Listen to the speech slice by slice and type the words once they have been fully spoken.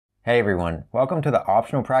Hey everyone, welcome to the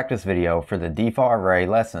optional practice video for the default array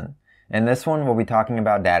lesson. In this one, we'll be talking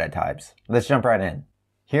about data types. Let's jump right in.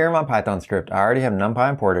 Here in my Python script, I already have NumPy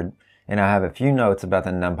imported, and I have a few notes about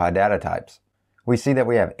the NumPy data types. We see that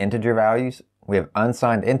we have integer values, we have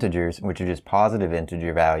unsigned integers, which are just positive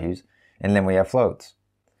integer values, and then we have floats.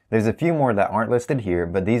 There's a few more that aren't listed here,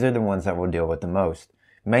 but these are the ones that we'll deal with the most,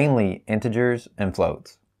 mainly integers and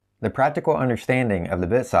floats. The practical understanding of the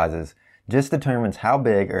bit sizes just determines how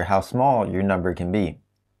big or how small your number can be.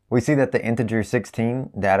 We see that the integer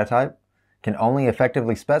 16 data type can only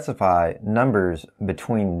effectively specify numbers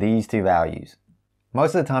between these two values.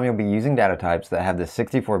 Most of the time you'll be using data types that have the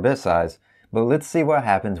 64-bit size, but let's see what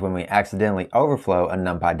happens when we accidentally overflow a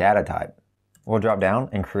NumPy data type. We'll drop down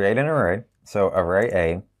and create an array. So array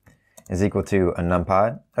A is equal to a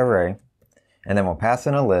NumPy array, and then we'll pass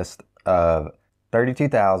in a list of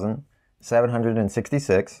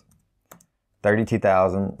 32,766,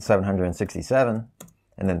 32,767,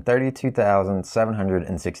 and then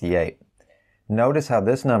 32,768. Notice how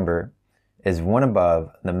this number is one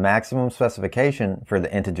above the maximum specification for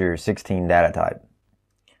the integer 16 data type.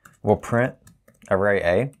 We'll print array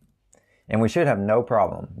A, and we should have no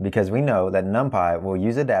problem because we know that NumPy will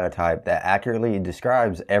use a data type that accurately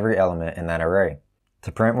describes every element in that array.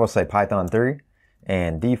 To print, we'll say python3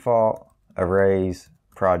 and default arrays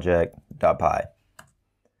project.py.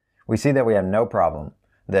 We see that we have no problem.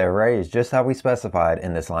 The array is just how we specified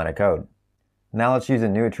in this line of code. Now let's use a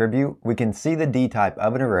new attribute. We can see the dtype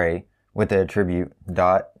of an array with the attribute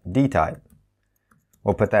 .dtype.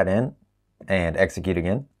 We'll put that in and execute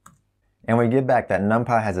again. And we get back that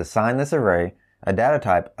NumPy has assigned this array a data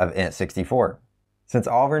type of int64. Since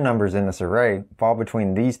all of our numbers in this array fall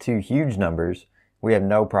between these two huge numbers, we have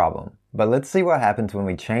no problem. But let's see what happens when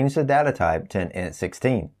we change the data type to an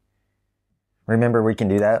int16. Remember, we can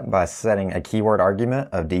do that by setting a keyword argument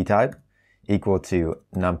of dtype equal to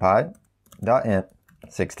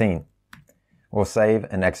numpy.int16. We'll save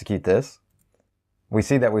and execute this. We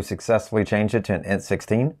see that we've successfully changed it to an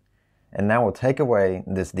int16, and now we'll take away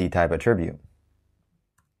this dtype attribute.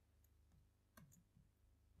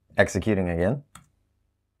 Executing again.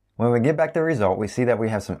 When we get back the result, we see that we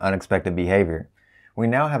have some unexpected behavior. We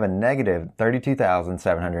now have a negative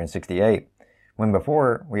 32,768. when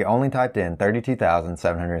before we only typed in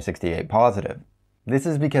 32,768 positive. This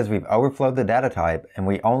is because we've overflowed the data type and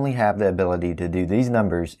we only have the ability to do these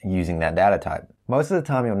numbers using that data type. Most of the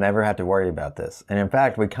time you'll never have to worry about this, and in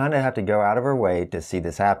fact we kind of have to go out of our way to see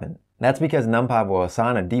this happen. That's because NumPy will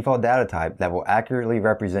assign a default data type that will accurately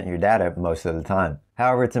represent your data most of the time.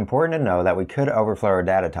 However, it's important to know that we could overflow our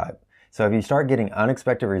data type. So if you start getting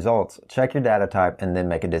unexpected results, check your data type and then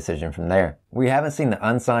make a decision from there. We haven't seen the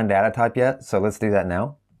unsigned data type yet, so let's do that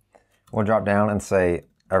now. We'll drop down and say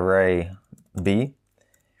array B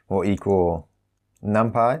will equal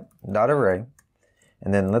numpy.array,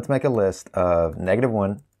 and then let's make a list of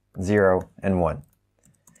 -1, 0, and 1.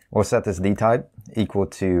 We'll set this dtype equal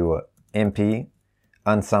to np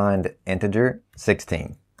unsigned integer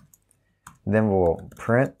 16. Then we'll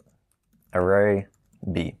print array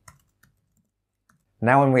B.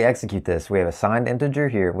 Now when we execute this, we have a signed integer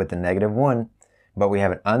here with the -1, but we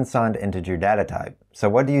have an unsigned integer data type. So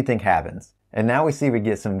what do you think happens? And now we see we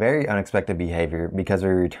get some very unexpected behavior because we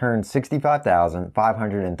return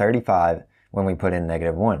 65,535 when we put in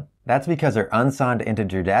 -1. That's because our unsigned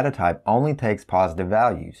integer data type only takes positive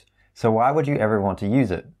values. So why would you ever want to use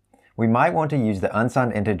it? We might want to use the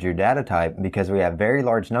unsigned integer data type because we have very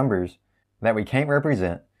large numbers that we can't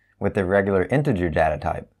represent with the regular integer data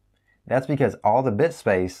type. That's because all the bit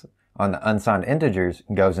space on the unsigned integers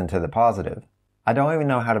goes into the positive. I don't even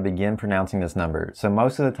know how to begin pronouncing this number, so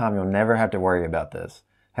most of the time you'll never have to worry about this.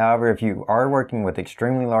 However, if you are working with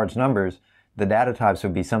extremely large numbers, the data types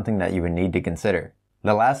would be something that you would need to consider.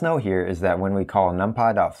 The last note here is that when we call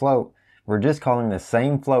numpy.float, we're just calling the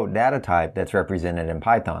same float data type that's represented in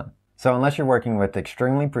Python. So unless you're working with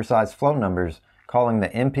extremely precise float numbers, calling the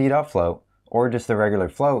np.float or just the regular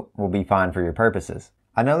float will be fine for your purposes.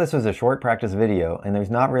 I know this was a short practice video and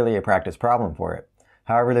there's not really a practice problem for it.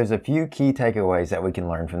 However, there's a few key takeaways that we can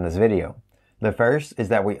learn from this video. The first is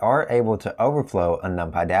that we are able to overflow a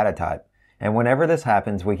NumPy data type, and whenever this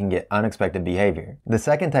happens, we can get unexpected behavior. The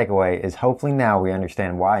second takeaway is hopefully now we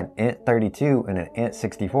understand why an int32 and an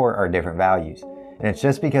int64 are different values, and it's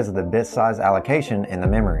just because of the bit size allocation in the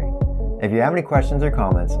memory. If you have any questions or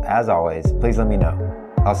comments, as always, please let me know.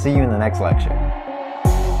 I'll see you in the next lecture.